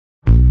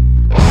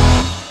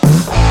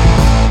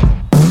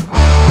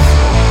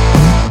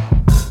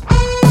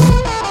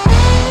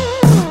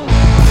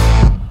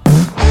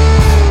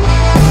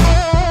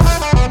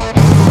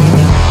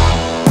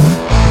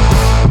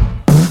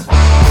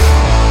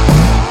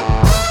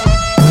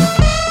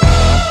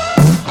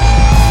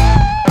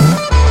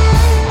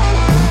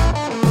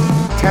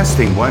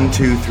Testing 1,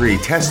 2, 3.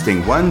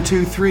 Testing 1,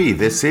 2, 3.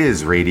 This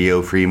is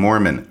Radio Free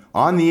Mormon.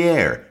 On the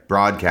air,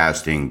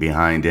 broadcasting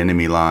behind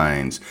enemy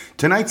lines.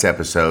 Tonight's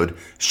episode,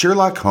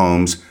 Sherlock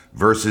Holmes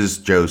versus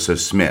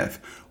Joseph Smith,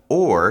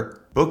 or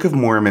Book of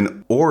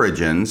Mormon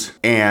Origins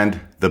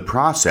and the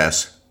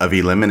Process of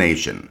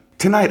Elimination.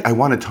 Tonight, I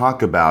want to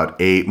talk about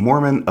a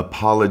Mormon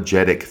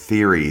apologetic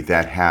theory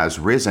that has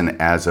risen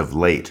as of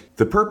late,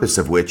 the purpose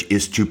of which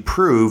is to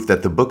prove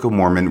that the Book of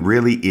Mormon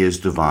really is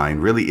divine,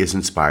 really is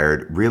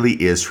inspired, really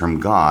is from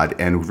God,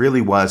 and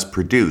really was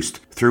produced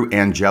through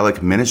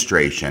angelic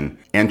ministration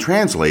and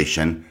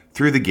translation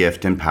through the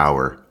gift and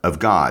power of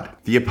God.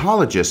 The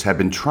apologists have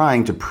been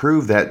trying to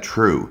prove that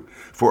true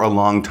for a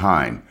long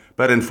time.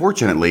 But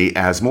unfortunately,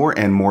 as more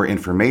and more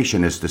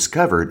information is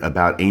discovered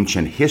about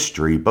ancient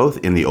history, both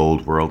in the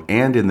Old World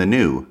and in the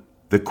New,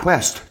 the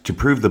quest to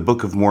prove the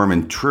Book of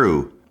Mormon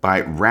true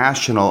by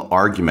rational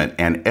argument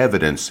and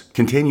evidence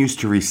continues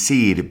to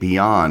recede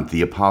beyond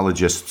the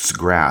apologists'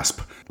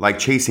 grasp, like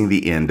chasing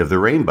the end of the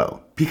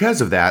rainbow. Because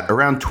of that,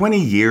 around 20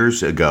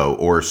 years ago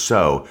or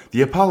so,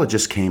 the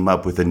apologists came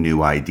up with a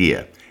new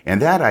idea. And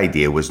that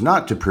idea was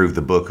not to prove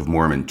the Book of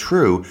Mormon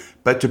true,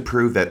 but to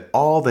prove that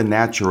all the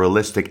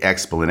naturalistic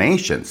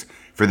explanations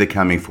for the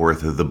coming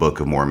forth of the Book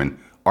of Mormon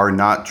are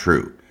not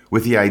true,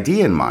 with the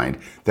idea in mind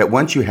that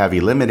once you have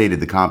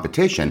eliminated the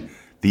competition,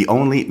 the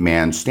only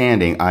man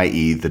standing,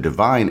 i.e. the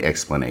divine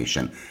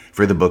explanation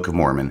for the Book of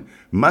Mormon,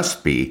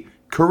 must be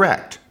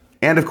correct.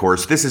 And of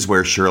course, this is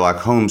where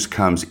Sherlock Holmes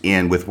comes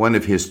in with one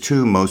of his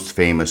two most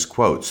famous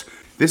quotes.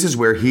 This is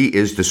where he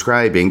is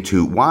describing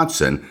to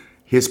Watson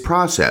his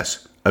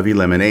process of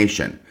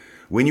elimination.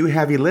 When you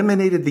have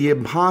eliminated the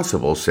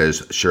impossible,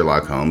 says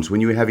Sherlock Holmes,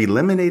 when you have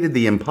eliminated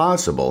the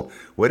impossible,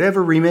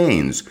 whatever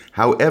remains,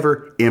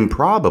 however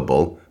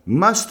improbable,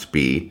 must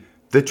be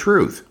the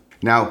truth.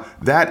 Now,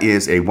 that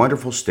is a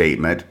wonderful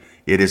statement.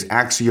 It is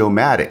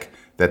axiomatic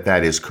that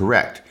that is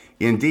correct.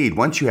 Indeed,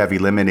 once you have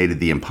eliminated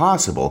the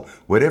impossible,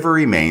 whatever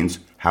remains,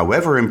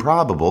 however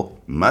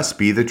improbable, must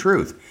be the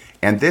truth.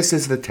 And this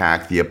is the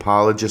tack the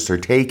apologists are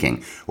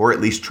taking, or at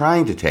least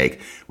trying to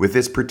take, with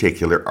this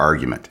particular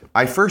argument.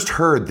 I first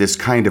heard this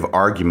kind of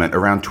argument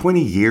around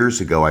 20 years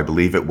ago, I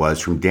believe it was,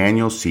 from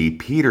Daniel C.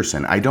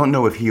 Peterson. I don't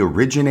know if he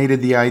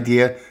originated the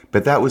idea,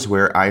 but that was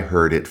where I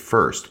heard it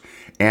first.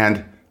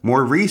 And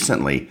more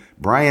recently,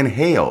 Brian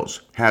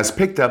Hales has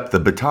picked up the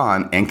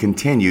baton and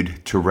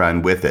continued to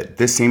run with it.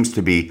 This seems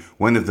to be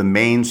one of the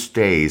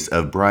mainstays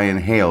of Brian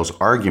Hales'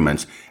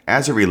 arguments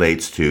as it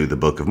relates to the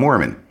Book of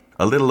Mormon.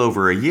 A little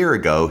over a year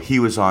ago, he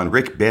was on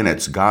Rick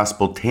Bennett's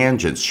Gospel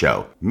Tangents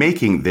show,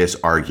 making this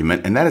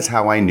argument, and that is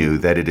how I knew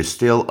that it is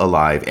still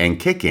alive and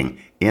kicking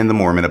in the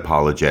Mormon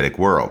apologetic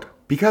world.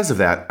 Because of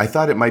that, I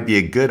thought it might be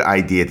a good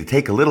idea to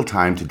take a little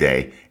time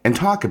today and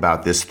talk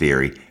about this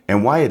theory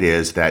and why it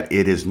is that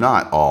it is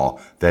not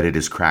all that it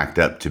is cracked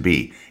up to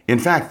be. In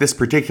fact, this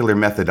particular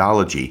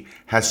methodology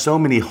has so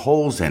many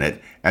holes in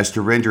it as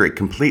to render it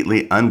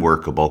completely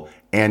unworkable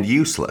and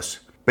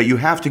useless. But you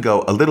have to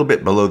go a little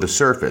bit below the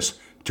surface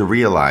to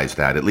realize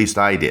that, at least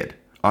I did.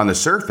 On the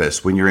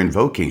surface, when you're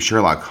invoking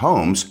Sherlock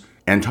Holmes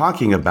and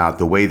talking about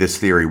the way this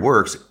theory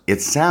works,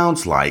 it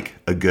sounds like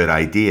a good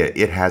idea.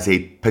 It has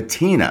a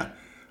patina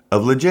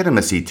of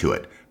legitimacy to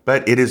it,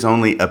 but it is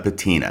only a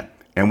patina.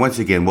 And once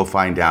again, we'll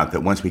find out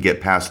that once we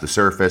get past the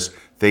surface,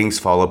 things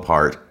fall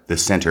apart, the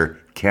center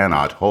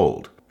cannot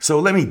hold. So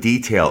let me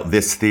detail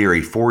this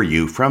theory for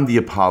you from the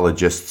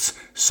apologists'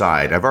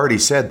 side. I've already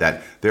said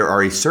that there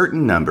are a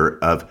certain number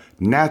of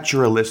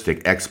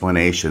naturalistic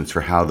explanations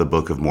for how the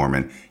Book of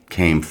Mormon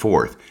came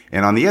forth.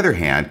 And on the other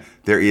hand,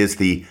 there is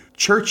the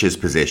church's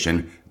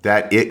position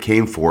that it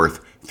came forth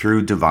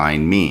through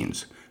divine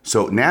means.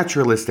 So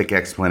naturalistic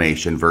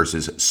explanation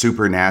versus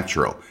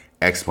supernatural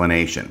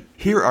explanation.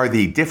 Here are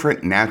the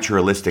different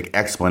naturalistic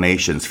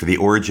explanations for the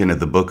origin of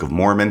the Book of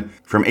Mormon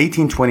from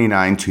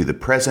 1829 to the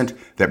present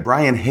that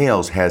Brian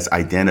Hales has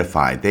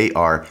identified. They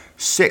are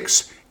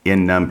 6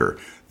 in number.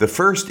 The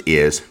first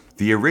is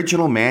the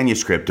original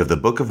manuscript of the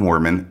Book of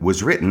Mormon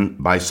was written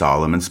by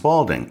Solomon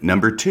Spaulding.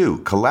 Number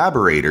 2,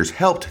 collaborators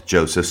helped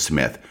Joseph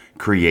Smith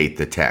create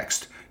the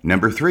text.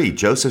 Number 3,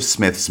 Joseph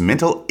Smith's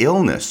mental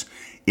illness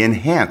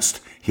enhanced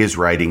his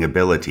writing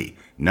ability.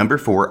 Number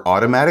 4,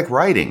 automatic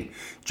writing.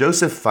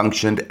 Joseph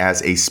functioned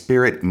as a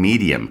spirit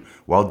medium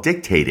while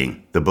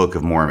dictating the Book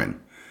of Mormon.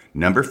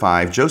 Number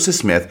 5, Joseph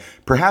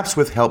Smith, perhaps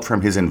with help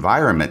from his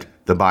environment,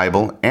 the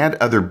Bible, and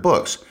other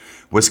books,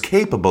 was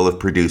capable of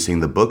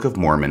producing the Book of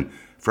Mormon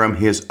from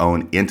his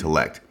own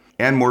intellect.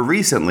 And more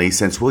recently,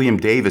 since William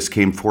Davis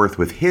came forth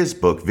with his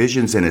book,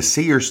 Visions in a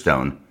Seer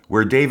Stone,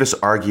 where Davis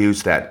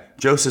argues that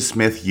Joseph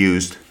Smith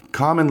used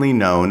commonly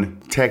known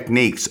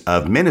techniques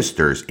of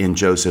ministers in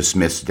Joseph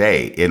Smith's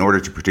day in order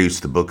to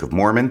produce the Book of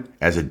Mormon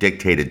as a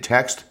dictated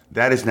text.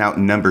 That is now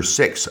number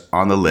 6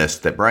 on the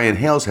list that Brian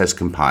Hales has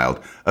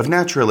compiled of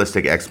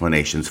naturalistic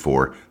explanations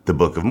for the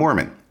Book of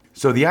Mormon.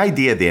 So the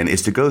idea then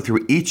is to go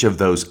through each of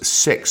those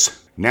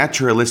 6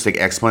 naturalistic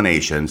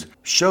explanations,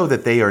 show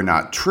that they are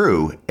not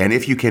true, and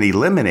if you can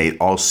eliminate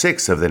all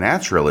 6 of the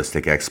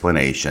naturalistic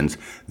explanations,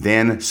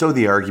 then, so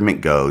the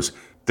argument goes,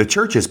 the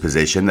church's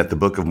position that the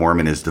Book of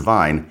Mormon is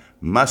divine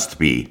must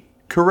be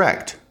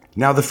correct.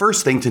 Now, the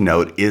first thing to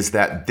note is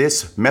that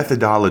this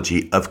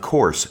methodology, of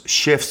course,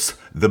 shifts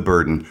the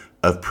burden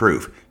of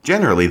proof.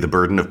 Generally, the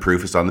burden of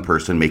proof is on the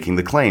person making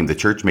the claim, the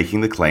church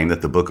making the claim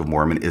that the Book of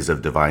Mormon is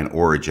of divine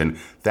origin.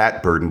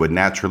 That burden would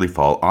naturally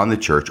fall on the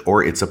church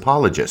or its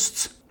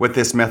apologists. What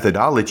this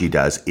methodology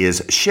does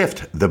is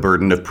shift the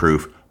burden of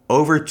proof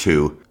over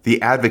to the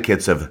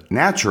advocates of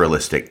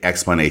naturalistic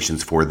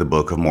explanations for the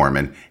Book of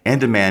Mormon and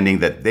demanding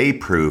that they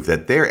prove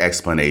that their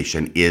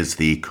explanation is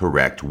the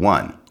correct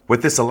one.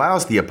 What this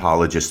allows the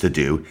apologists to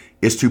do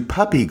is to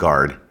puppy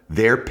guard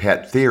their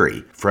pet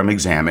theory from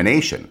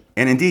examination.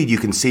 And indeed, you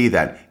can see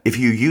that if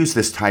you use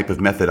this type of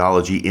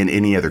methodology in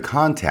any other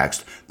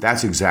context,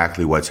 that's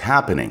exactly what's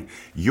happening.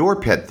 Your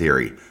pet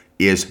theory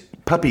is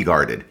puppy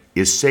guarded,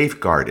 is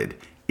safeguarded,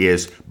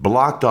 is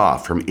blocked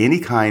off from any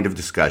kind of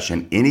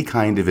discussion, any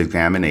kind of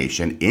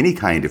examination, any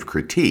kind of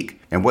critique.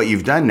 And what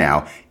you've done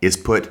now is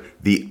put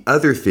the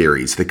other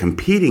theories, the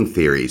competing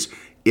theories,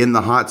 in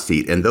the hot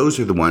seat, and those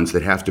are the ones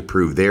that have to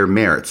prove their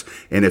merits.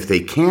 And if they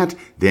can't,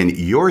 then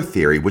your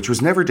theory, which was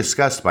never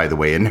discussed, by the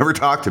way, and never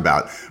talked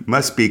about,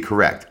 must be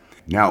correct.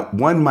 Now,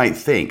 one might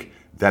think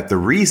that the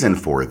reason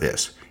for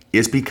this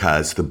is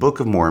because the Book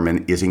of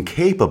Mormon is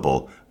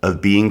incapable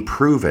of being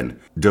proven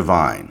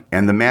divine,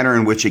 and the manner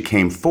in which it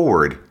came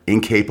forward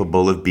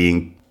incapable of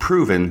being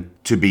proven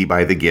to be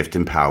by the gift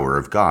and power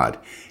of God.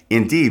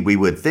 Indeed, we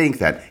would think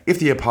that if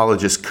the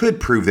apologists could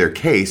prove their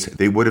case,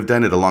 they would have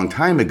done it a long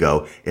time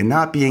ago and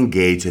not be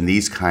engaged in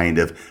these kind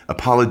of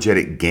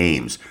apologetic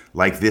games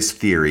like this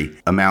theory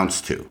amounts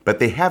to. But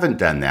they haven't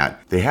done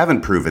that. They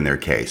haven't proven their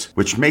case,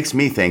 which makes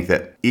me think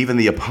that even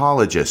the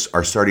apologists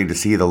are starting to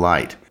see the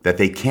light, that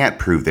they can't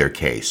prove their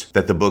case,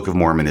 that the Book of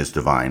Mormon is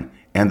divine,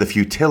 and the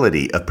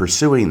futility of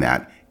pursuing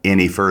that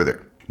any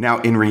further. Now,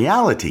 in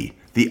reality,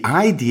 the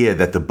idea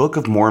that the Book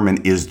of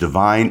Mormon is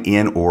divine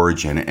in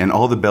origin and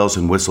all the bells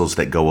and whistles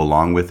that go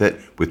along with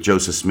it, with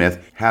Joseph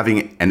Smith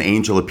having an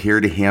angel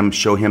appear to him,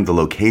 show him the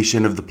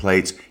location of the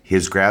plates,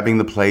 his grabbing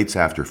the plates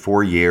after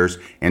 4 years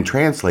and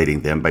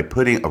translating them by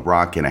putting a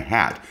rock in a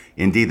hat.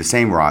 Indeed, the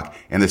same rock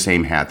and the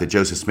same hat that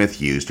Joseph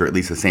Smith used, or at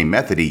least the same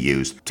method he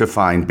used to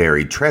find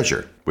buried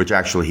treasure, which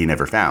actually he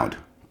never found.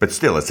 But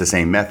still, it's the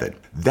same method.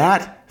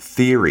 That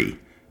theory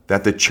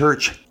that the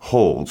church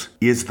holds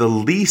is the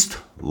least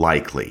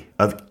likely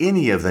of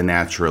any of the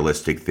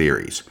naturalistic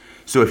theories.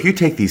 So if you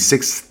take these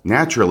 6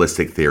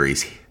 naturalistic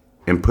theories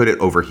and put it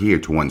over here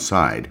to one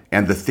side,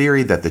 and the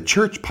theory that the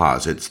church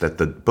posits that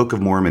the Book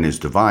of Mormon is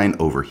divine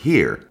over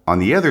here on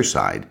the other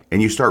side,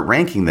 and you start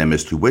ranking them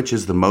as to which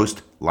is the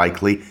most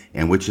likely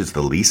and which is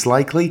the least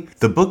likely,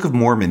 the Book of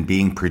Mormon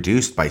being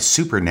produced by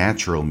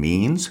supernatural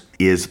means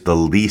is the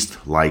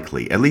least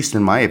likely, at least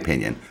in my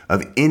opinion,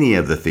 of any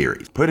of the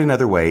theories. Put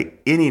another way,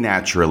 any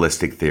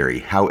naturalistic theory,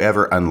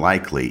 however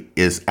unlikely,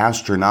 is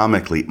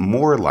astronomically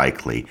more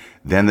likely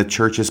than the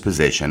church's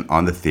position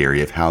on the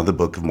theory of how the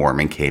Book of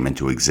Mormon came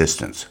into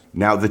existence.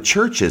 Now, the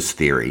church's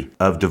theory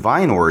of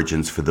divine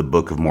origins for the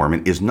Book of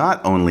Mormon is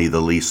not only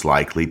the least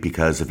likely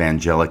because of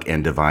angelic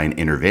and divine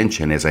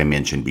intervention, as I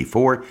mentioned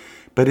before,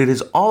 but it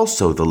is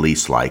also the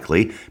least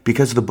likely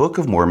because the Book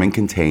of Mormon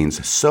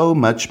contains so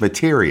much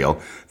material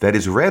that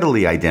is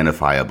readily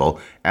identifiable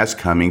as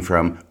coming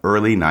from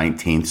early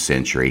 19th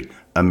century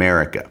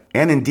America.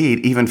 And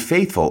indeed, even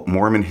faithful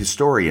Mormon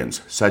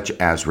historians such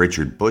as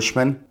Richard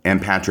Bushman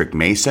and Patrick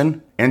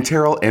Mason and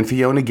Terrell and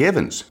Fiona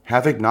Givens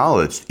have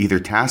acknowledged either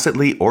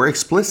tacitly or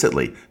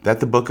explicitly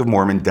that the Book of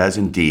Mormon does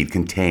indeed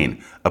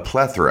contain a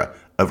plethora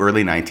of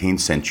early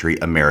 19th century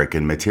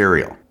American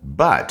material.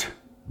 But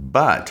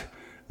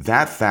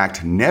that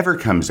fact never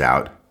comes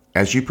out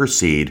as you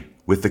proceed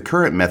with the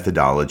current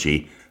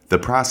methodology, the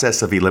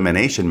process of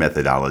elimination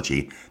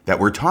methodology that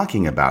we're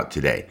talking about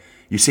today.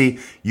 You see,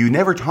 you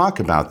never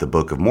talk about the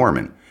Book of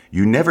Mormon.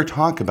 You never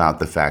talk about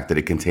the fact that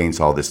it contains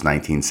all this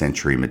 19th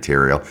century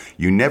material.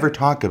 You never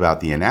talk about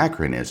the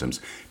anachronisms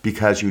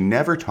because you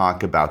never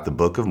talk about the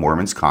Book of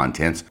Mormon's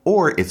contents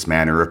or its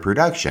manner of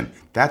production.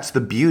 That's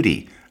the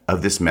beauty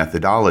of this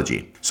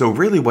methodology. So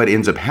really what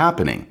ends up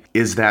happening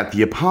is that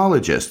the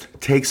apologist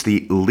takes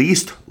the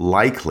least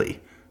likely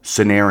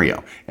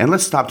scenario. And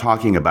let's stop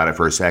talking about it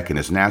for a second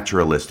as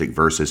naturalistic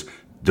versus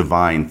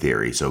divine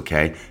theories,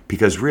 okay?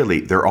 Because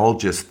really, they're all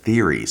just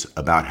theories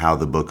about how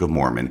the Book of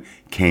Mormon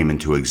came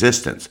into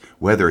existence.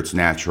 Whether it's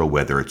natural,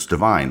 whether it's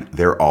divine,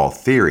 they're all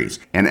theories.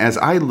 And as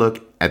I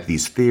look at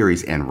these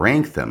theories and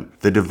rank them,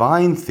 the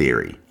divine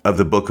theory of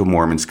the Book of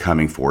Mormon's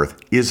coming forth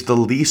is the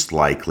least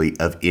likely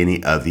of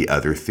any of the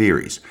other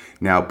theories.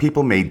 Now,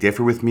 people may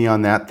differ with me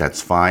on that.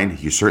 That's fine.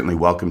 You're certainly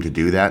welcome to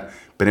do that.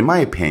 But in my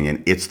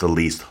opinion, it's the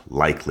least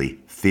likely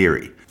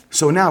theory.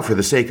 So now, for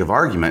the sake of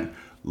argument,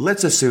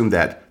 let's assume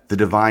that the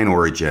divine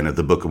origin of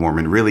the Book of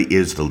Mormon really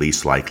is the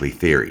least likely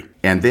theory.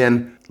 And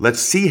then let's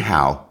see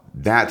how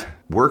that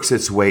works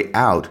its way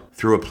out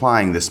through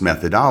applying this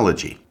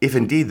methodology. If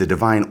indeed the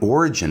divine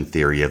origin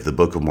theory of the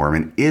Book of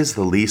Mormon is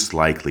the least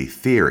likely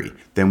theory,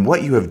 then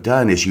what you have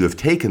done is you have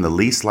taken the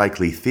least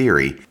likely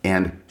theory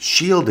and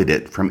shielded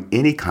it from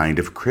any kind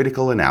of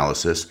critical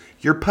analysis.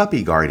 You're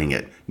puppy guarding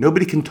it.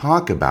 Nobody can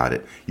talk about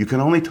it. You can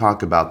only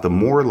talk about the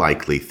more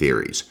likely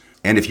theories.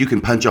 And if you can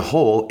punch a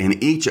hole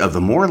in each of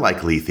the more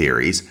likely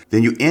theories,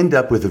 then you end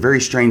up with a very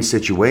strange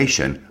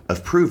situation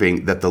of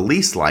proving that the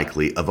least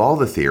likely of all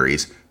the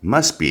theories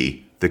must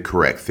be the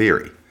correct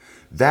theory.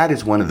 That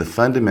is one of the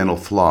fundamental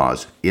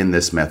flaws in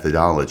this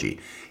methodology,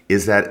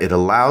 is that it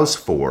allows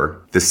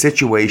for the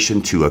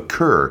situation to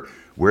occur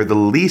where the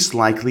least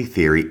likely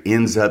theory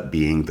ends up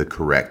being the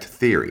correct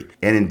theory.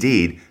 And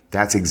indeed,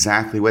 that's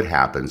exactly what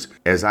happens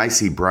as I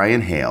see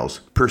Brian Hales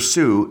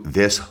pursue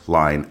this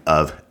line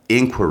of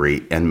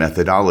inquiry and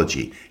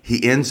methodology.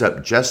 He ends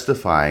up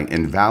justifying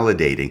and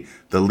validating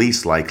the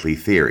least likely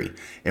theory.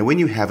 And when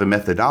you have a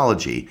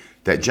methodology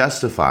that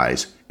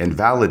justifies and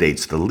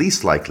validates the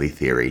least likely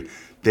theory,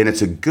 then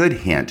it's a good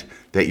hint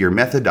that your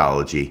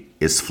methodology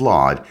is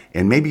flawed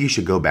and maybe you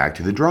should go back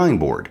to the drawing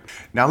board.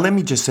 Now let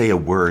me just say a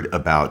word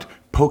about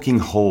poking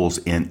holes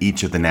in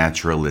each of the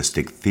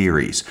naturalistic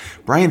theories.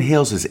 Brian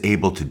Hales is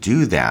able to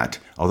do that,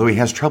 although he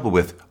has trouble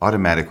with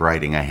automatic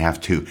writing. I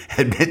have to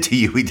admit to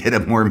you, we did a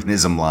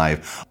Mormonism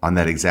Live on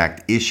that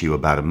exact issue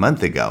about a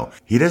month ago.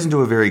 He doesn't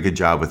do a very good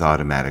job with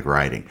automatic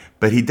writing,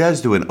 but he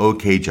does do an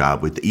okay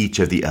job with each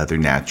of the other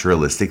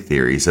naturalistic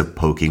theories of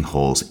poking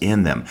holes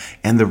in them.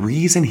 And the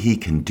reason he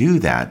can do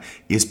that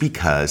is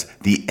because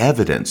the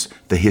evidence,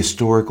 the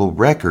historical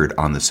record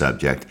on the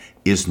subject,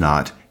 is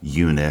not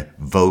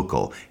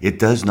univocal. It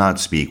does not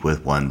speak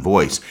with one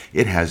voice.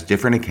 It has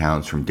different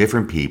accounts from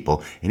different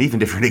people and even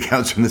different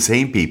accounts from the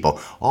same people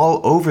all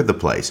over the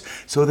place.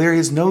 So there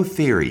is no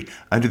theory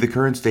under the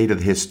current state of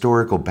the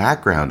historical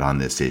background on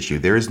this issue.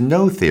 There is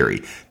no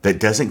theory that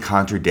doesn't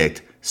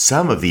contradict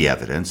some of the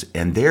evidence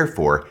and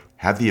therefore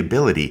have the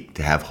ability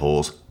to have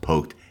holes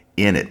poked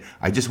in it.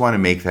 I just want to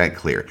make that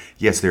clear.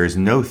 Yes, there is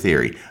no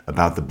theory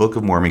about the Book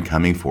of Mormon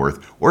coming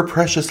forth or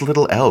precious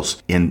little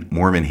else in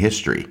Mormon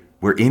history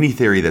where any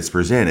theory that's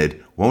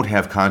presented won't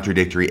have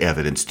contradictory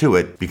evidence to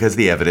it because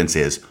the evidence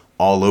is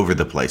all over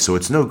the place. So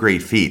it's no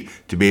great feat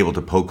to be able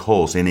to poke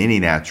holes in any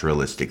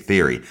naturalistic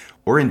theory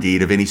or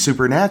indeed of any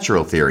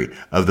supernatural theory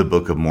of the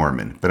Book of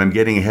Mormon. But I'm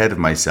getting ahead of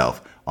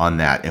myself on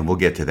that, and we'll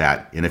get to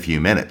that in a few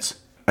minutes.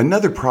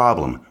 Another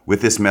problem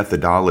with this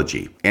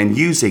methodology and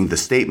using the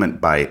statement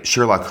by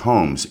Sherlock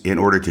Holmes in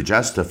order to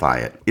justify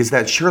it is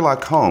that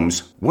Sherlock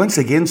Holmes once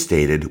again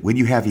stated when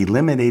you have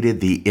eliminated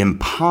the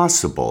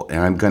impossible, and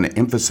I'm going to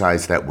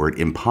emphasize that word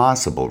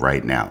impossible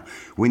right now,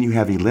 when you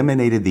have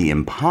eliminated the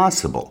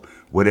impossible,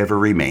 whatever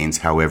remains,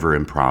 however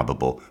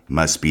improbable,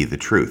 must be the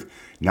truth.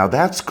 Now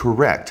that's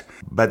correct,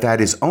 but that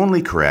is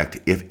only correct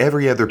if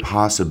every other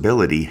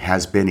possibility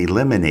has been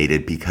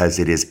eliminated because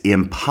it is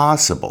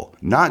impossible,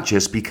 not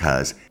just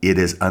because it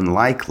is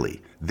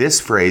unlikely. This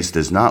phrase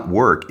does not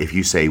work if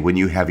you say when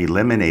you have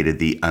eliminated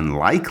the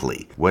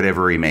unlikely,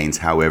 whatever remains,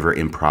 however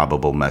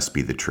improbable, must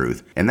be the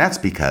truth. And that's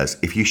because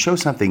if you show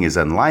something is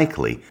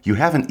unlikely, you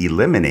haven't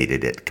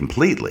eliminated it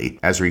completely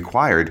as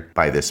required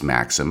by this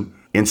maxim.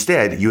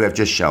 Instead, you have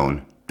just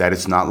shown that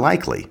it's not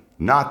likely,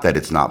 not that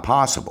it's not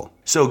possible.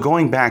 So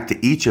going back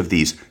to each of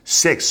these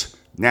 6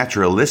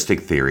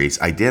 naturalistic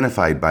theories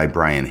identified by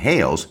Brian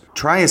Hales,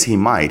 try as he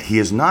might, he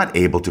is not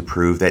able to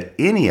prove that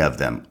any of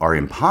them are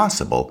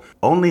impossible,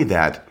 only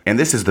that, and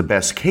this is the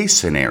best case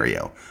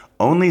scenario,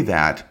 only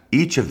that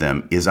each of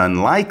them is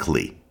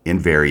unlikely in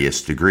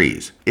various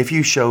degrees. If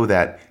you show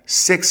that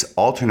 6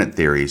 alternate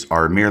theories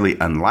are merely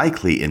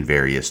unlikely in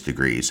various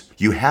degrees,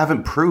 you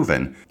haven't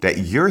proven that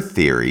your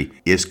theory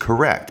is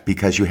correct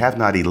because you have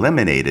not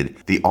eliminated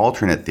the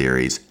alternate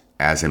theories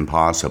as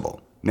impossible.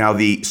 Now,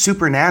 the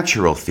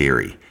supernatural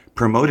theory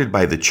promoted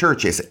by the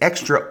church is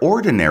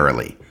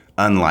extraordinarily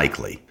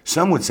unlikely.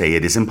 Some would say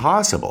it is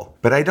impossible,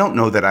 but I don't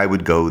know that I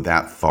would go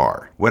that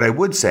far. What I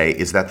would say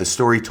is that the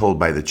story told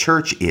by the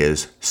church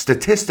is,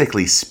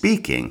 statistically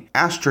speaking,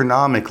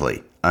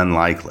 astronomically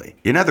unlikely.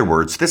 In other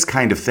words, this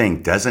kind of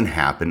thing doesn't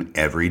happen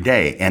every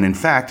day, and in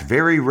fact,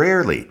 very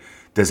rarely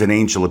does an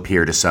angel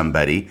appear to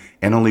somebody,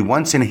 and only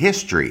once in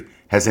history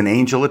has an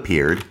angel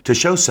appeared to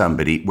show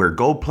somebody where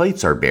gold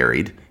plates are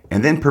buried,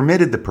 and then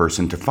permitted the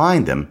person to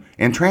find them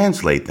and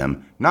translate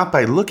them, not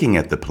by looking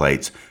at the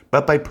plates,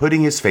 but by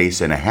putting his face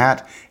in a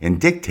hat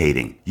and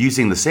dictating,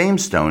 using the same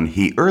stone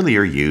he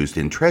earlier used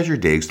in treasure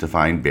digs to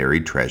find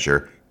buried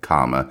treasure,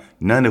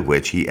 none of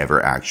which he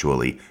ever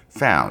actually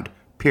found,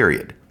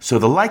 period. So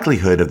the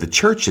likelihood of the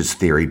church's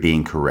theory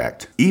being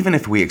correct, even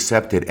if we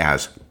accept it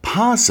as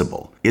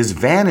possible, is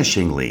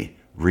vanishingly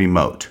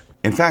remote.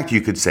 In fact, you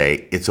could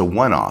say it's a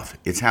one-off.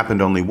 It's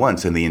happened only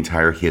once in the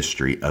entire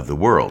history of the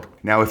world.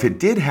 Now, if it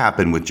did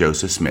happen with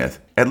Joseph Smith,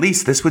 at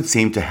least this would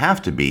seem to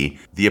have to be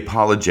the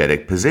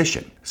apologetic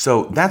position.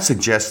 So that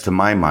suggests to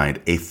my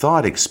mind a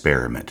thought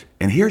experiment.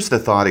 And here's the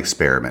thought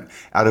experiment.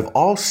 Out of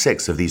all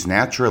 6 of these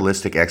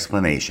naturalistic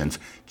explanations,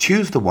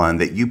 choose the one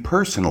that you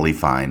personally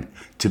find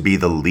to be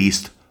the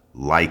least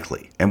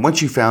likely. And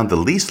once you found the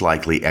least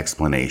likely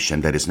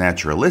explanation that is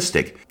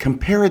naturalistic,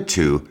 compare it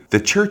to the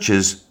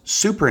church's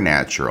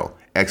supernatural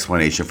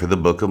explanation for the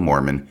Book of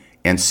Mormon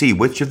and see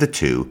which of the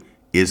two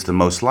is the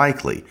most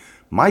likely.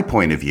 My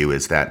point of view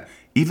is that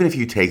even if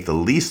you take the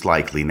least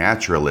likely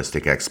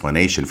naturalistic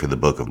explanation for the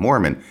Book of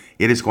Mormon,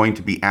 it is going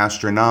to be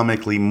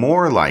astronomically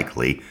more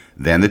likely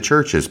than the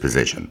church's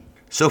position.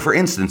 So for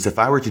instance, if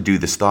I were to do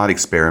this thought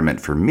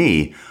experiment for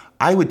me,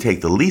 I would take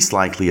the least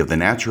likely of the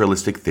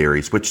naturalistic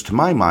theories, which to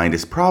my mind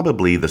is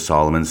probably the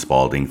Solomon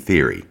Spaulding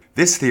theory.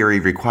 This theory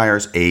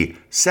requires a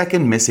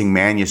second missing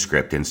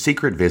manuscript and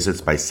secret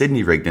visits by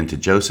Sidney Rigdon to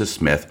Joseph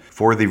Smith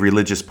for the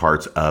religious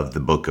parts of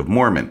the Book of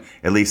Mormon.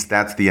 At least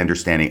that's the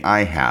understanding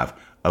I have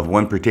of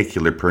one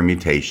particular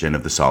permutation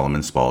of the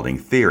Solomon Spaulding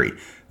theory.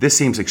 This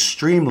seems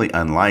extremely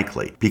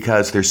unlikely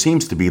because there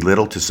seems to be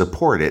little to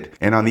support it,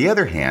 and on the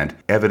other hand,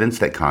 evidence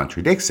that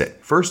contradicts it.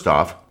 First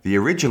off, the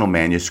original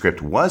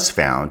manuscript was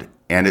found,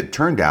 and it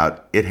turned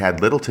out it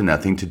had little to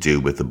nothing to do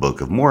with the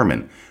Book of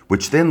Mormon,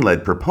 which then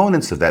led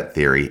proponents of that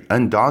theory,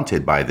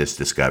 undaunted by this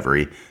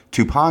discovery,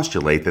 to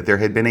postulate that there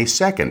had been a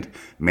second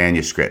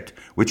manuscript,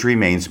 which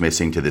remains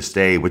missing to this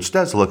day, which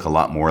does look a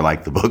lot more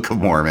like the Book of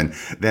Mormon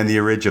than the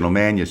original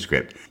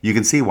manuscript. You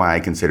can see why I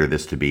consider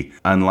this to be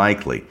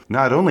unlikely.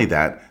 Not only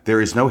that,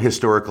 there is no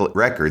historical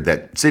record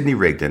that Sidney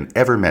Rigdon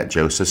ever met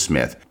Joseph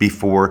Smith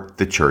before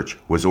the church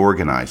was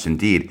organized.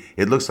 Indeed,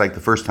 it looks like the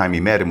first time he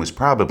met him was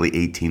probably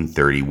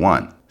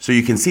 1831. So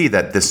you can see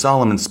that the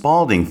Solomon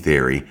Spaulding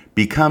theory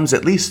becomes,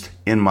 at least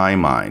in my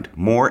mind,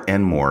 more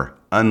and more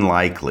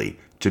unlikely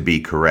to be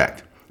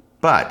correct.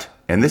 But,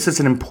 and this is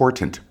an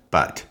important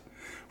but,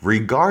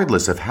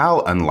 regardless of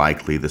how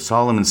unlikely the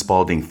Solomon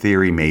Spaulding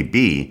theory may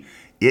be,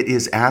 it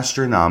is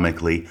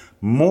astronomically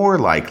more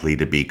likely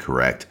to be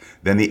correct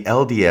than the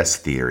LDS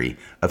theory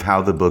of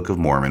how the Book of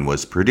Mormon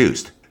was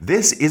produced.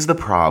 This is the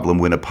problem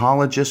when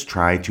apologists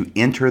try to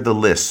enter the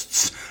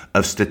lists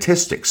of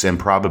statistics and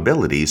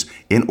probabilities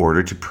in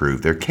order to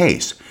prove their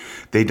case.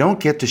 They don't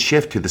get to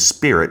shift to the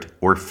spirit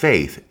or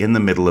faith in the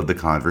middle of the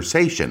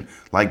conversation,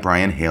 like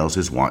Brian Hales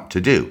is wont to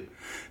do.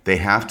 They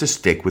have to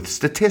stick with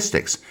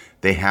statistics.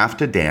 They have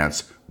to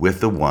dance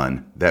with the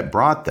one that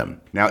brought them.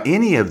 Now,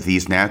 any of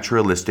these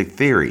naturalistic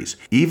theories,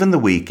 even the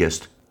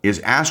weakest,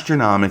 is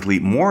astronomically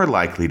more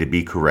likely to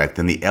be correct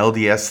than the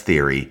LDS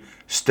theory,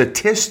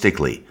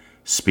 statistically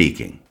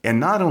speaking. And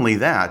not only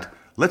that,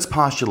 let's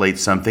postulate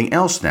something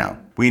else now.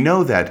 We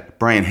know that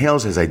Brian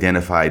Hales has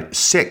identified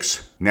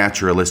 6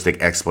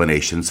 naturalistic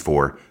explanations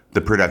for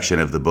the production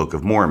of the Book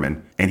of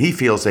Mormon, and he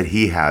feels that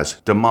he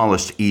has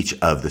demolished each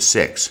of the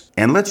 6.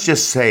 And let's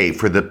just say,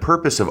 for the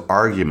purpose of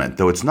argument,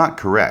 though it's not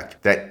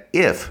correct, that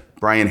if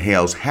Brian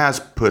Hales has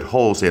put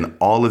holes in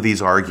all of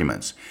these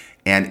arguments,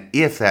 and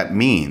if that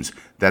means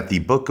that the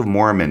Book of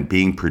Mormon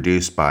being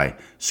produced by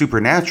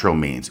supernatural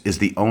means is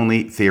the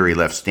only theory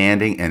left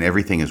standing and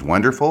everything is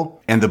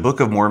wonderful, and the Book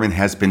of Mormon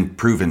has been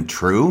proven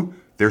true,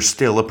 there's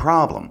still a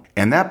problem.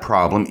 And that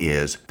problem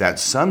is that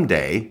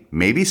someday,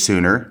 maybe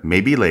sooner,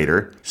 maybe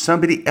later,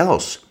 somebody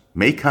else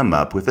may come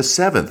up with a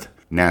 7th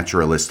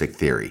naturalistic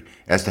theory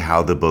as to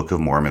how the Book of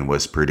Mormon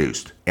was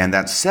produced. And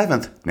that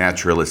 7th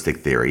naturalistic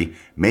theory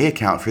may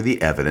account for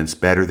the evidence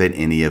better than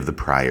any of the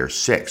prior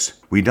 6.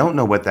 We don't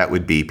know what that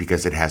would be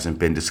because it hasn't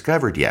been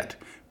discovered yet.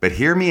 But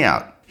hear me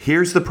out.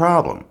 Here's the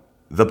problem.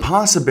 The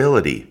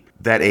possibility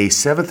that a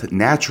 7th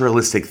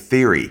naturalistic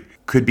theory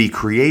could be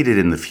created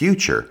in the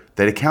future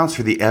that accounts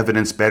for the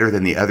evidence better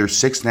than the other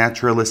 6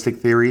 naturalistic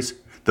theories,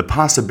 the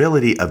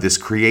possibility of this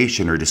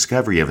creation or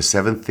discovery of a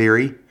 7th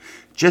theory,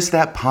 just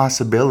that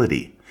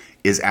possibility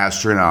is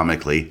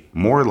astronomically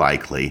more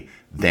likely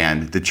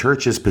than the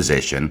church's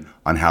position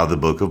on how the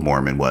Book of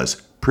Mormon was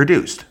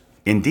produced.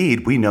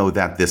 Indeed, we know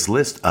that this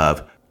list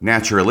of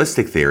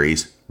naturalistic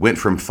theories went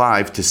from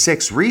 5 to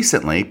 6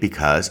 recently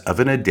because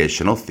of an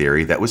additional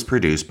theory that was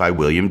produced by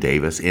William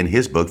Davis in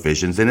his book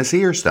Visions in a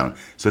Seer Stone.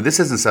 So this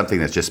isn't something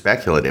that's just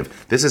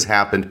speculative. This has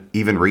happened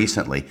even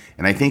recently,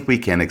 and I think we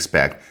can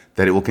expect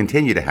that it will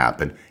continue to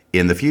happen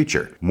in the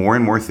future. More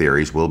and more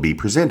theories will be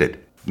presented.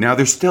 Now,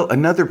 there's still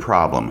another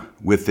problem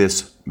with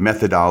this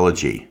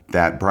methodology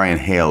that Brian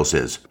Hales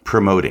is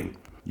promoting.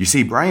 You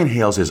see, Brian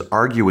Hales is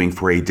arguing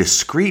for a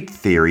discrete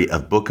theory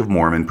of Book of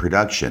Mormon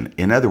production.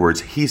 In other words,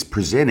 he's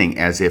presenting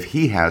as if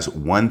he has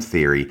one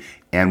theory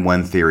and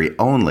one theory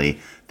only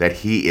that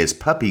he is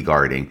puppy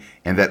guarding,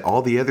 and that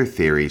all the other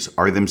theories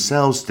are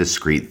themselves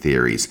discrete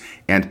theories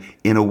and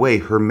in a way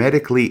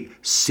hermetically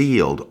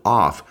sealed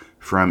off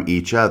from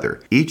each other.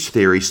 Each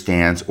theory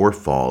stands or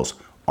falls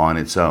on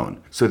its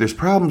own. So there's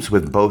problems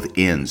with both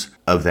ends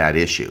of that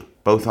issue.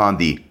 both on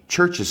the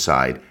church's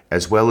side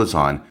as well as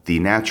on the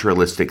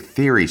naturalistic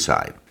theory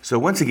side. So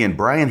once again,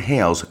 Brian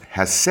Hales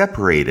has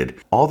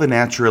separated all the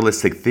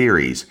naturalistic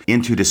theories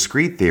into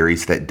discrete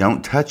theories that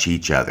don't touch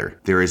each other.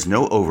 There is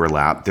no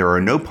overlap. There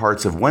are no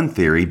parts of one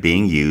theory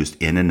being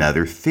used in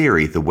another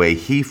theory the way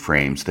he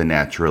frames the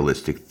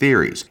naturalistic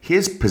theories.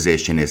 His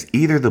position is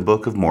either the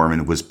Book of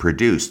Mormon was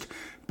produced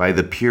by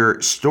the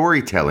pure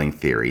storytelling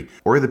theory,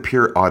 or the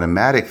pure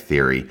automatic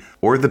theory,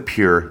 or the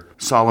pure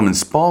Solomon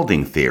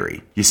Spaulding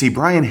theory. You see,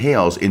 Brian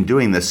Hales, in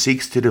doing this,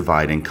 seeks to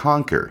divide and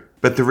conquer.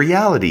 But the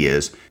reality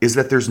is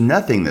that there's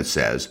nothing that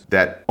says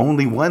that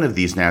only one of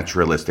these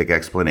naturalistic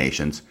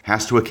explanations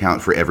has to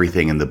account for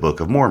everything in the Book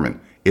of Mormon.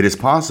 It is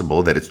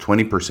possible that it's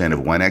 20% of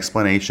one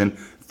explanation,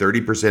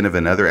 30% of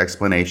another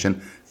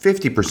explanation,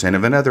 50%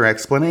 of another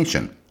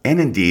explanation. And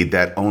indeed,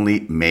 that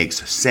only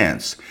makes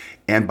sense.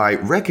 And by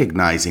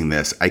recognizing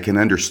this, I can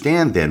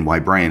understand then why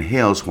Brian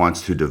Hales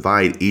wants to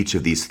divide each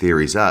of these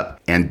theories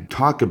up and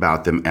talk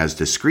about them as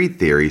discrete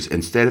theories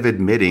instead of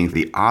admitting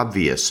the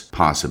obvious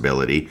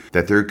possibility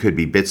that there could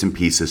be bits and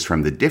pieces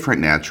from the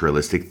different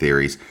naturalistic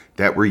theories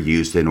that were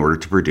used in order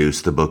to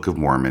produce the Book of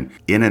Mormon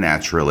in a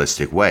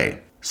naturalistic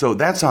way. So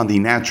that's on the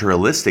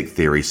naturalistic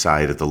theory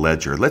side of the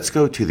ledger. Let's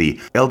go to the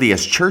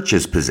LDS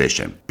Church's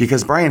position,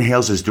 because Brian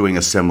Hales is doing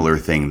a similar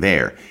thing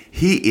there.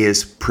 He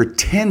is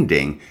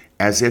pretending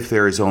as if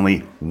there is only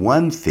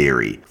one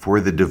theory for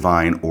the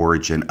divine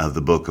origin of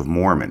the Book of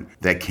Mormon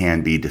that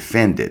can be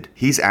defended.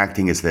 He's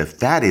acting as if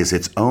that is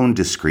its own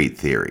discrete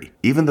theory.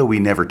 Even though we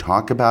never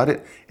talk about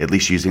it, at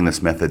least using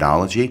this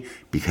methodology,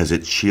 because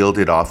it's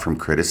shielded off from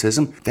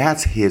criticism,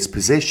 that's his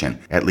position,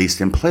 at least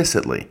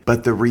implicitly.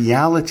 But the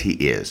reality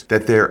is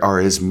that there are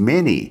as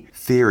many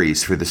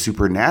theories for the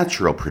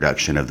supernatural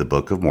production of the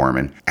Book of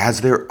Mormon as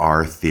there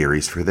are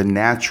theories for the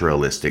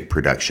naturalistic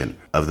production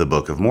of the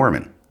Book of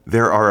Mormon.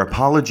 There are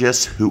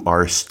apologists who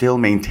are still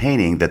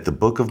maintaining that the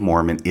Book of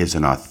Mormon is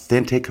an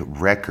authentic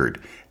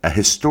record, a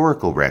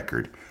historical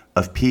record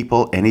of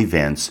people and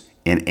events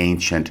in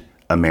ancient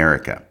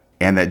America,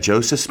 and that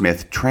Joseph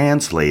Smith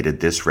translated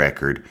this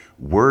record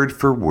word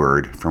for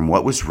word from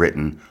what was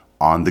written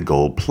on the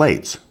gold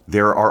plates.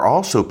 There are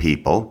also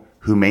people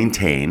who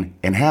maintain,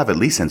 and have at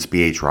least since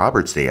B.H.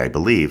 Roberts' day, I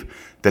believe,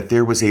 that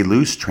there was a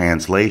loose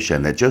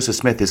translation, that Joseph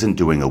Smith isn't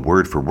doing a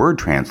word-for-word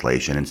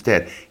translation.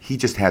 Instead, he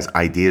just has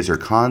ideas or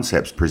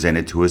concepts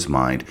presented to his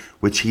mind,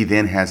 which he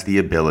then has the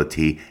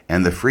ability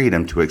and the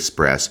freedom to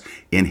express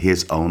in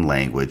his own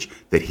language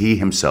that he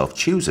himself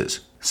chooses.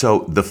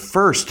 So the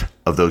first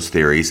of those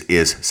theories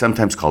is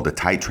sometimes called a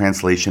tight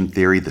translation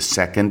theory. The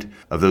second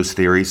of those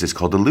theories is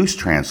called a loose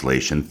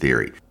translation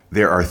theory.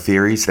 There are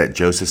theories that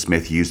Joseph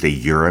Smith used a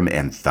Urim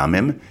and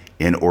Thummim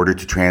in order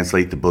to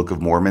translate the Book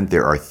of Mormon.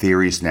 There are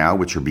theories now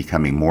which are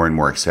becoming more and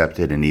more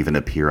accepted and even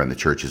appear on the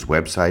church's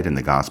website in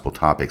the Gospel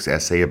Topics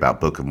essay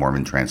about Book of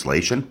Mormon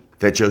translation,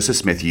 that Joseph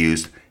Smith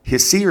used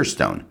his seer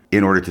stone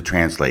in order to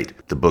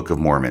translate the Book of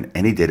Mormon,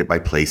 and he did it by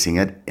placing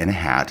it in a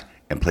hat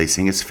and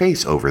placing his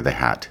face over the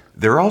hat.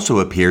 There also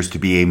appears to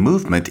be a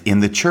movement in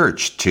the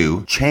church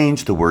to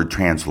change the word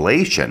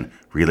translation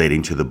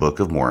relating to the Book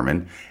of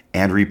Mormon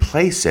and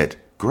replace it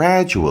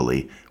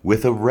gradually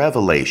with a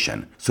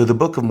revelation. So the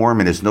Book of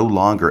Mormon is no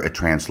longer a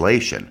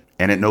translation,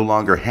 and it no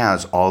longer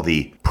has all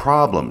the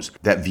problems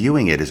that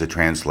viewing it as a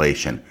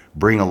translation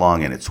bring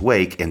along in its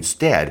wake.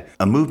 Instead,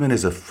 a movement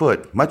is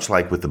afoot, much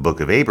like with the Book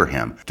of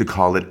Abraham, to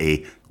call it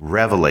a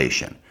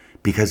revelation.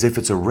 Because if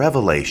it's a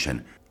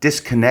revelation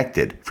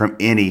disconnected from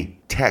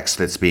any text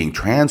that's being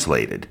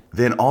translated,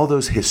 then all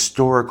those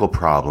historical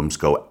problems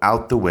go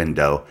out the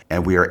window,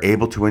 and we are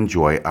able to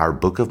enjoy our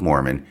Book of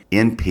Mormon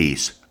in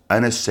peace,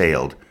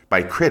 unassailed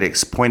by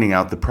critics pointing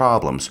out the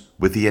problems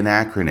with the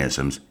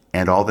anachronisms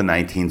and all the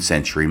 19th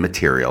century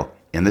material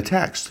in the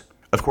text.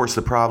 Of course,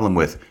 the problem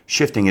with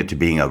shifting it to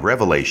being a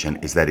revelation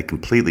is that it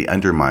completely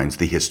undermines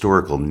the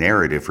historical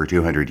narrative for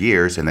 200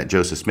 years and that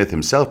Joseph Smith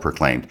himself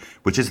proclaimed,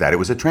 which is that it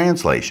was a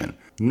translation,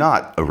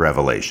 not a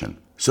revelation.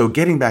 So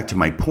getting back to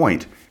my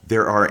point,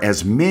 there are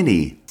as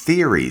many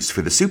theories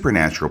for the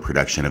supernatural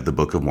production of the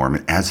Book of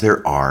Mormon as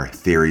there are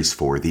theories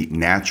for the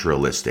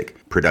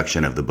naturalistic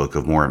production of the Book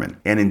of Mormon.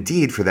 And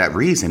indeed, for that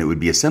reason, it would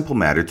be a simple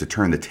matter to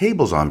turn the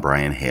tables on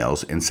Brian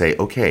Hales and say,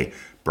 okay,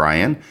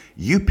 Brian,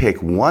 you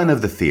pick one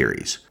of the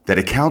theories that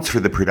accounts for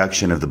the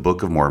production of the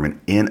Book of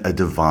Mormon in a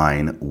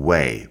divine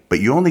way. But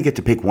you only get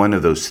to pick one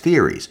of those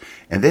theories.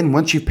 And then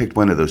once you've picked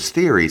one of those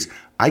theories,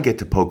 I get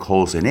to poke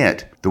holes in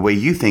it the way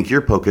you think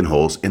you're poking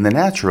holes in the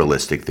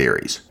naturalistic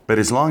theories. But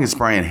as long as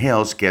Brian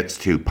Hales gets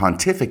to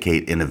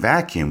pontificate in a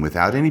vacuum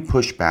without any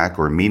pushback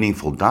or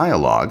meaningful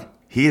dialogue,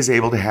 he is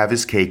able to have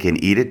his cake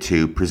and eat it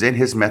too, present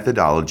his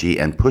methodology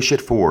and push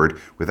it forward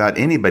without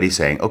anybody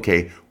saying,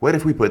 okay, what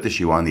if we put the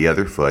shoe on the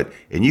other foot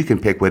and you can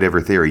pick whatever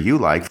theory you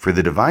like for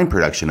the divine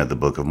production of the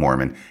Book of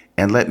Mormon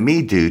and let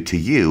me do to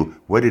you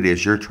what it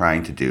is you're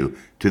trying to do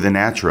to the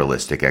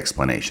naturalistic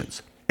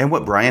explanations. And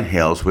what Brian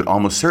Hales would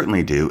almost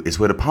certainly do is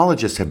what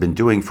apologists have been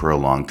doing for a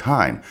long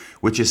time,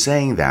 which is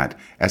saying that,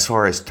 as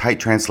far as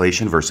tight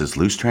translation versus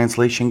loose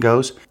translation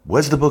goes,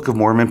 was the Book of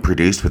Mormon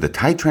produced with a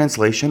tight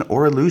translation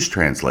or a loose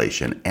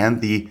translation?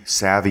 And the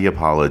savvy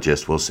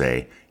apologist will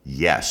say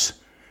yes,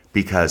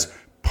 because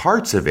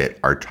parts of it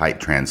are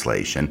tight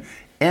translation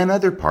and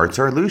other parts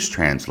are loose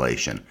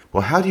translation.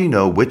 Well, how do you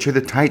know which are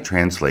the tight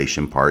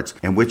translation parts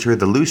and which are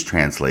the loose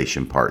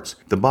translation parts?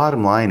 The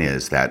bottom line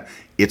is that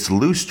it's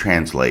loose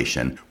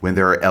translation when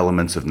there are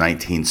elements of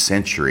 19th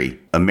century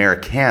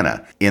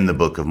Americana in the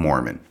Book of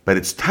Mormon. But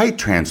it's tight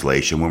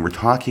translation when we're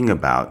talking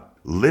about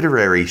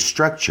literary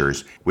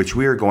structures which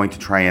we are going to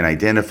try and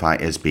identify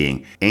as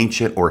being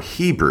ancient or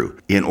Hebrew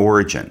in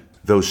origin.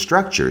 Those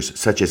structures,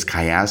 such as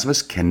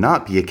chiasmus,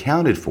 cannot be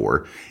accounted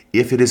for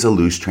if it is a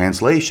loose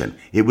translation.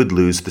 It would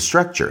lose the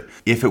structure.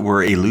 If it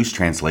were a loose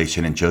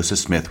translation and Joseph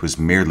Smith was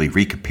merely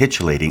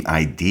recapitulating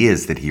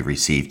ideas that he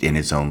received in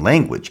his own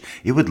language,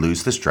 it would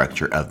lose the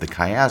structure of the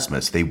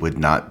chiasmus. They would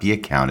not be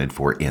accounted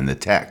for in the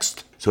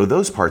text. So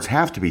those parts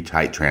have to be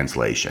tight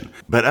translation.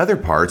 But other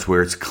parts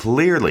where it's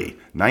clearly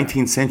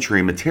 19th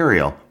century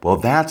material, well,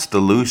 that's the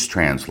loose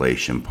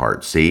translation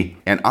part, see?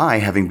 And I,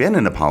 having been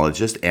an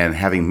apologist and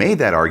having made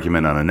that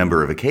argument on a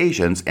number of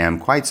occasions, am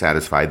quite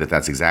satisfied that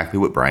that's exactly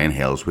what Brian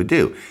Hales would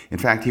do. In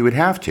fact, he would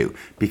have to,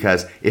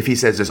 because if he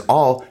says it's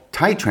all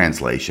tight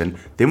translation,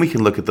 then we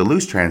can look at the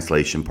loose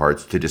translation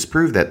parts to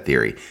disprove that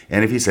theory.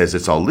 And if he says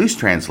it's all loose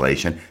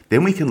translation,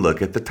 then we can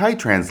look at the tight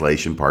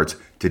translation parts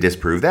to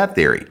disprove that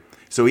theory.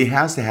 So he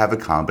has to have a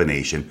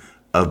combination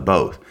of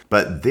both.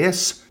 But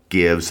this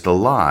gives the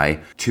lie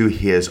to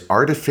his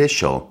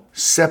artificial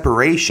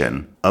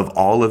separation of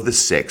all of the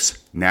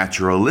 6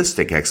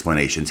 naturalistic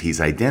explanations he's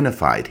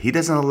identified. He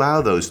doesn't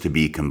allow those to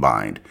be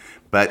combined.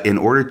 But in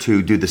order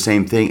to do the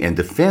same thing and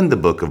defend the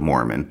Book of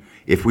Mormon,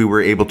 if we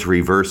were able to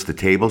reverse the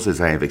tables,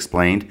 as I have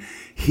explained,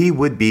 he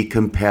would be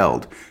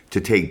compelled to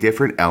take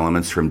different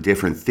elements from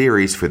different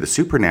theories for the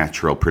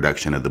supernatural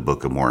production of the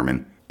Book of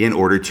Mormon in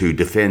order to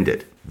defend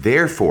it.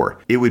 Therefore,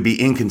 it would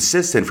be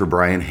inconsistent for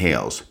Brian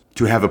Hales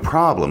to have a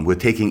problem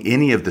with taking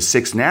any of the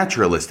 6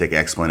 naturalistic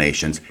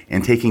explanations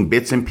and taking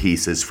bits and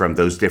pieces from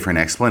those different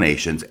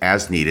explanations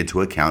as needed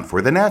to account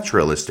for the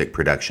naturalistic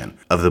production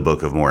of the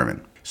Book of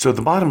Mormon. So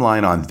the bottom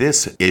line on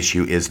this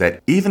issue is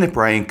that even if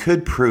Brian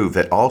could prove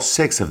that all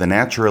 6 of the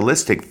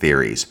naturalistic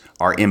theories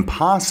are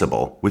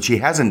impossible, which he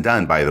hasn't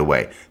done, by the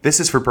way, this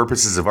is for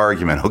purposes of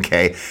argument,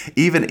 okay?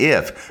 Even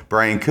if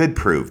Brian could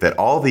prove that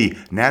all the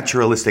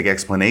naturalistic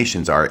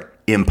explanations are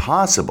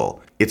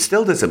impossible, it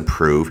still doesn't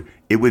prove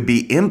it would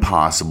be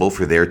impossible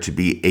for there to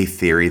be a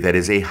theory that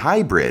is a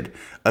hybrid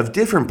of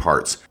different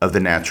parts of the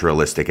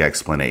naturalistic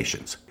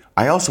explanations.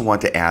 I also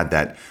want to add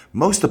that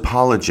most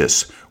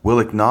apologists will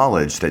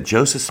acknowledge that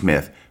Joseph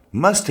Smith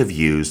must have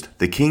used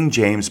the King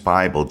James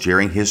Bible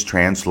during his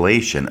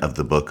translation of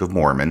the Book of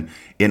Mormon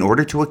in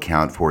order to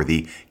account for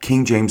the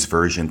King James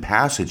Version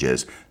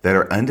passages that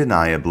are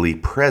undeniably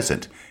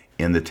present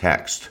in the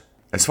text.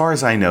 As far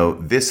as I know,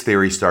 this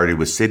theory started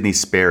with Sidney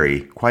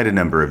Sperry quite a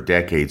number of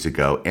decades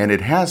ago, and it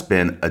has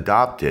been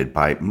adopted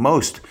by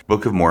most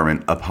Book of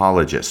Mormon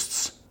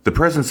apologists. The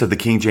presence of the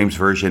King James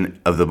Version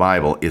of the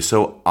Bible is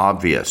so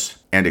obvious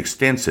and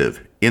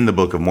extensive in the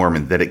Book of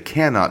Mormon that it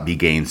cannot be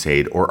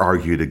gainsaid or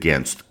argued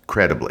against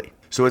credibly.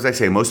 So as I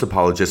say, most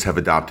apologists have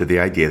adopted the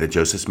idea that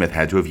Joseph Smith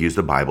had to have used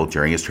the Bible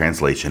during his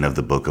translation of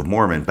the Book of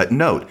Mormon. But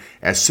note,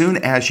 as soon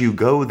as you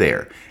go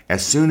there,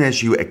 as soon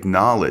as you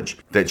acknowledge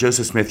that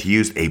Joseph Smith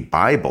used a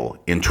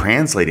Bible in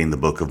translating the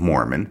Book of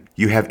Mormon,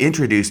 you have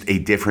introduced a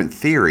different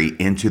theory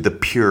into the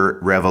pure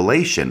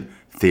revelation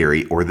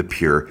theory or the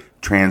pure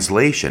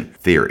translation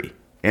theory.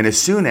 And as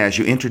soon as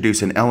you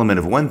introduce an element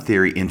of one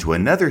theory into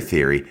another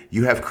theory,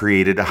 you have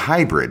created a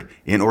hybrid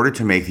in order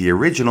to make the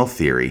original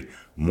theory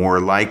more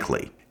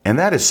likely. And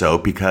that is so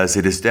because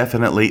it is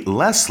definitely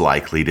less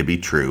likely to be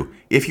true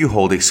if you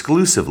hold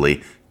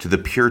exclusively to the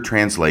pure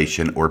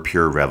translation or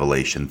pure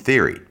revelation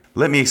theory.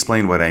 Let me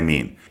explain what I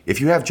mean. If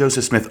you have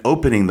Joseph Smith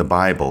opening the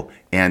Bible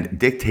and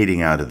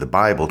dictating out of the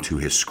Bible to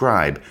his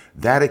scribe,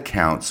 that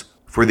accounts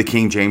for the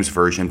King James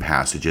Version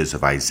passages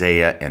of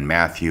Isaiah and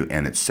Matthew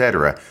and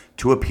etc.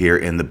 to appear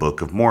in the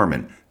Book of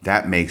Mormon.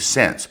 That makes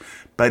sense.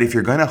 But if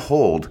you're going to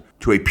hold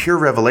to a pure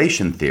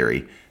revelation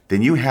theory,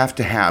 then you have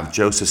to have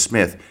Joseph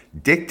Smith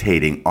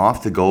dictating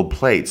off the gold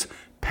plates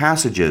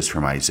passages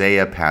from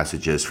Isaiah,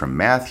 passages from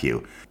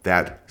Matthew,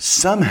 that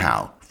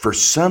somehow, for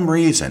some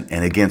reason,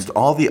 and against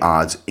all the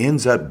odds,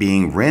 ends up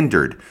being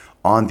rendered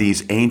on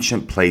these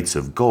ancient plates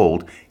of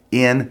gold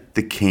in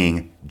the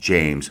King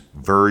James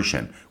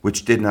Version,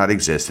 which did not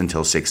exist until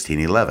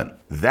 1611.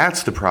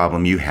 That's the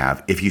problem you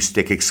have if you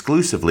stick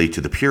exclusively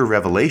to the pure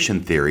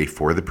revelation theory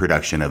for the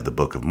production of the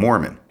Book of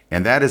Mormon.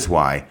 And that is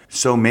why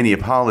so many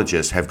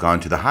apologists have gone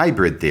to the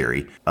hybrid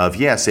theory of,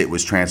 yes, it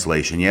was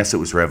translation, yes, it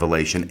was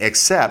revelation,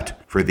 except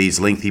for these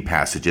lengthy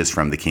passages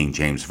from the King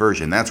James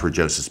Version. That's where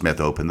Joseph Smith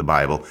opened the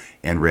Bible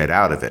and read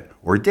out of it,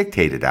 or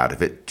dictated out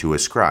of it to a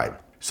scribe.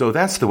 So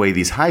that's the way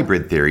these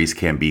hybrid theories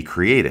can be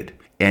created.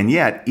 And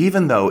yet,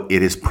 even though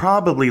it is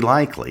probably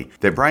likely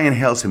that Brian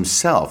Hales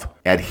himself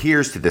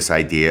adheres to this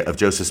idea of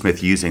Joseph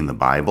Smith using the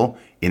Bible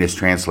in his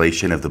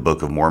translation of the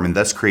Book of Mormon,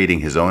 thus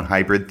creating his own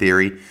hybrid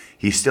theory,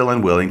 he's still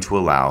unwilling to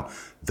allow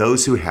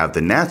those who have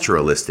the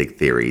naturalistic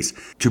theories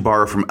to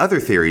borrow from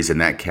other theories in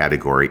that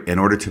category in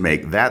order to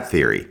make that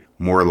theory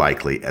more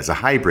likely as a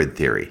hybrid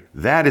theory.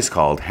 That is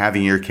called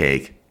having your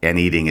cake and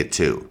eating it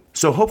too.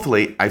 So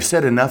hopefully I've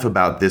said enough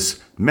about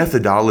this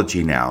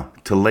methodology now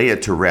to lay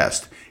it to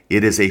rest.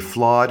 It is a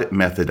flawed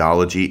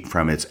methodology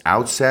from its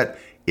outset.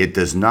 It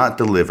does not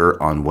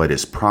deliver on what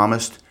is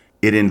promised.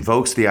 It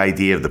invokes the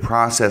idea of the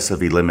process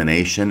of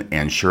elimination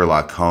and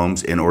Sherlock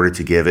Holmes in order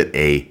to give it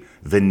a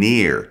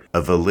veneer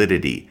of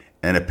validity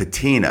and a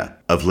patina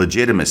of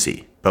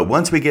legitimacy. But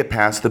once we get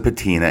past the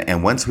patina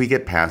and once we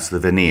get past the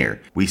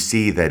veneer, we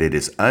see that it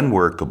is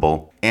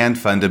unworkable and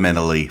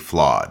fundamentally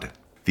flawed.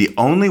 The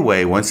only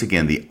way, once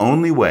again, the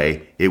only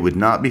way it would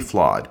not be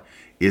flawed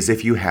is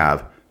if you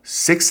have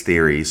 6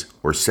 theories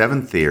or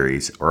 7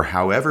 theories or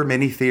however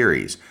many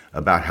theories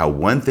about how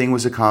one thing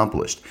was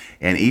accomplished,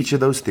 and each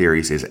of those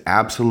theories is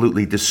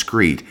absolutely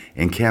discrete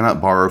and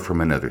cannot borrow from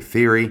another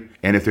theory,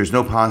 and if there's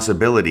no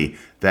possibility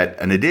that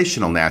an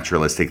additional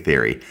naturalistic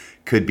theory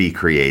could be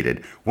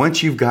created.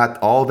 Once you've got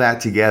all that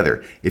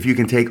together, if you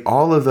can take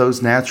all of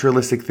those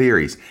naturalistic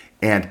theories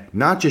and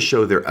not just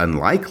show they're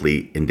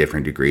unlikely in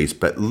different degrees,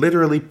 but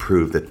literally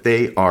prove that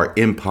they are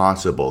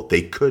impossible.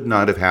 They could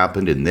not have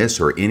happened in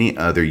this or any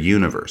other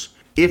universe.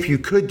 If you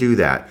could do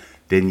that,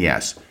 then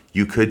yes,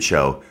 you could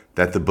show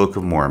that the Book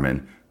of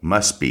Mormon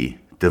must be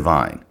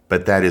divine.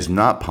 But that is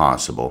not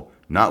possible,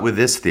 not with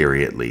this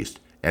theory at least,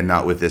 and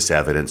not with this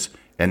evidence,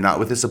 and not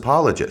with this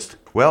apologist.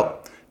 Well,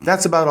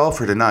 that's about all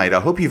for tonight.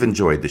 I hope you've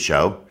enjoyed the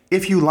show.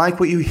 If you like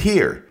what you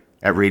hear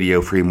at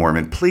Radio Free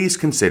Mormon, please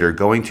consider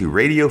going to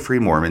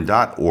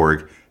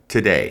radiofreemormon.org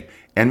today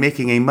and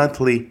making a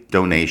monthly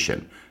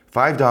donation.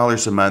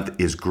 $5 a month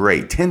is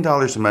great.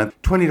 $10 a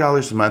month,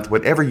 $20 a month,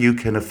 whatever you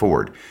can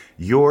afford.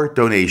 Your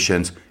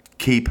donations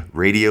keep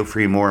Radio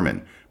Free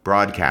Mormon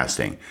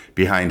broadcasting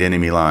behind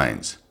enemy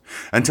lines.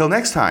 Until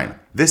next time,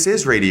 this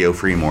is Radio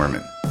Free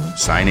Mormon,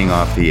 signing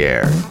off the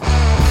air.